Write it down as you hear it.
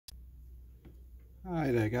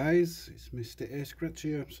Hi there guys, it's Mr. Scratch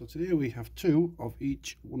here. So today we have two of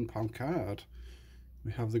each £1 card.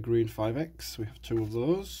 We have the green 5x, we have two of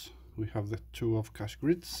those. We have the two of cash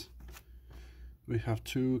grids. We have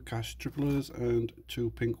two cash triplers and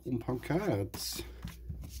two pink £1 cards.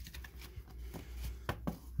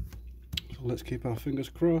 So let's keep our fingers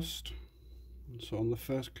crossed. And so on the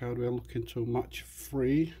first card we are looking to match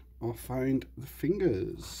 3 or find the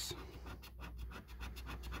fingers.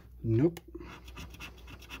 Nope.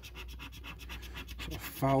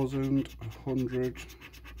 1,000, 100,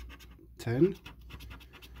 10,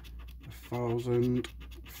 1,000,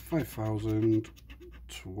 5,000,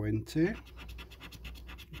 20,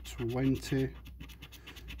 20,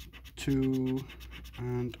 2,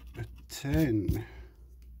 and a 10.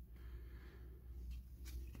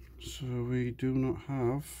 So we do not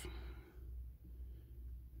have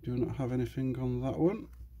anything on that one.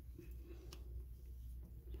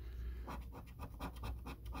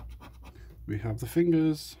 We have the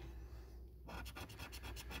fingers,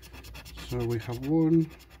 so we have 1,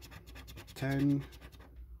 10,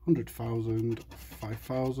 100,000,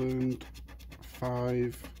 5,000,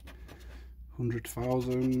 5,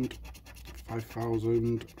 100,000,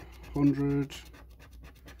 5,000, 100,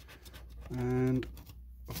 and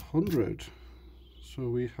 100. So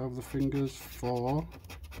we have the fingers for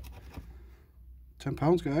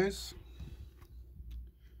 £10, guys.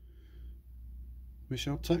 We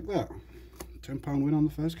shall take that. £10 win on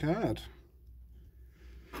the first card.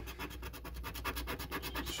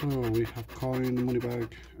 So we have coin, money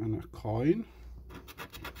bag, and a coin.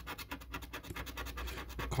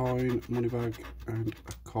 Coin, money bag, and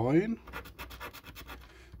a coin.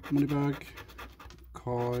 Money bag,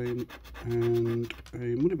 coin, and a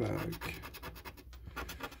money bag.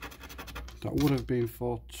 That would have been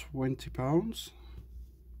for £20.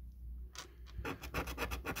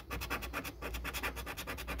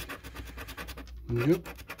 Yep.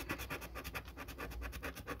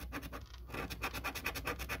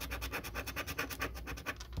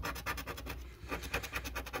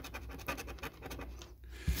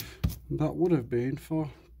 That would have been for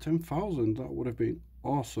 10,000. That would have been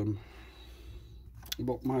awesome.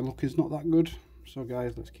 But my luck is not that good. So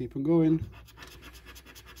guys, let's keep on going.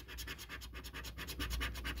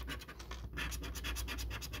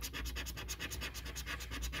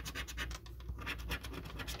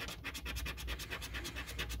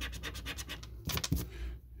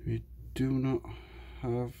 We do not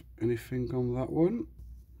have anything on that one.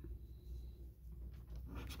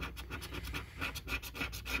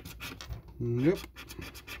 Nope.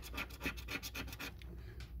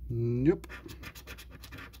 Nope.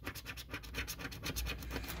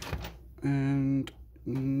 And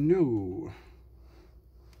no.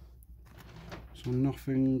 So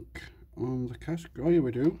nothing on the cash. Oh yeah,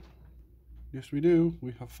 we do. Yes, we do.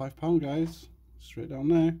 We have £5, guys. Straight down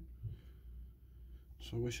there.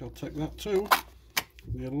 So we shall take that too.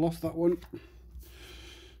 We had lost that one.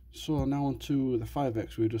 So now on to the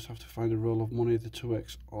 5x. We just have to find a roll of money, the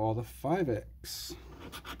 2x or the 5x.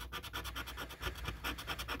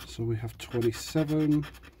 So we have 27,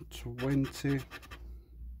 20,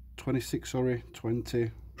 26, sorry,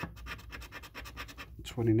 20,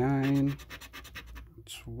 29,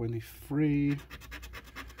 23,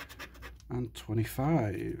 and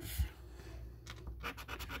 25.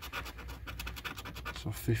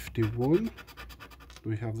 So 51.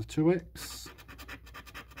 We have the 2x.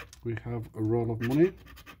 We have a roll of money.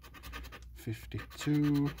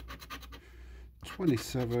 52,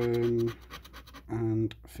 27,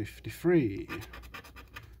 and 53. So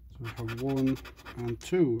we have 1 and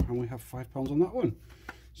 2, and we have £5 on that one.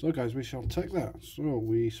 So guys, we shall take that. So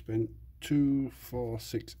we spent 2, 4,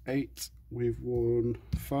 6, 8. We've won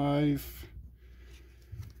 5,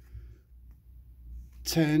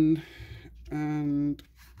 10, and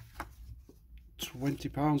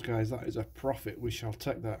 £20, guys. That is a profit. We shall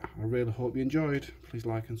take that. I really hope you enjoyed. Please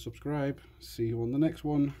like and subscribe. See you on the next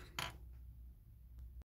one.